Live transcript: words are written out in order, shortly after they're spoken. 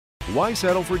Why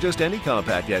settle for just any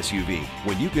compact SUV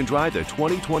when you can drive the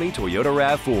 2020 Toyota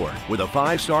RAV4 with a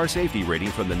 5-star safety rating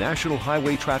from the National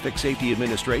Highway Traffic Safety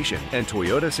Administration and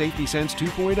Toyota Safety Sense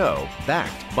 2.0,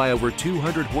 backed by over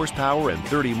 200 horsepower and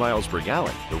 30 miles per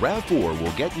gallon. The RAV4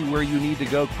 will get you where you need to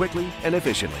go quickly and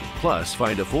efficiently. Plus,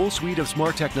 find a full suite of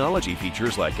smart technology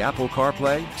features like Apple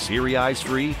CarPlay, Siri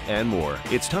Free, and more.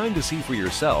 It's time to see for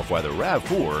yourself why the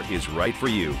RAV4 is right for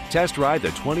you. Test drive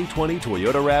the 2020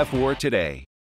 Toyota RAV4 today.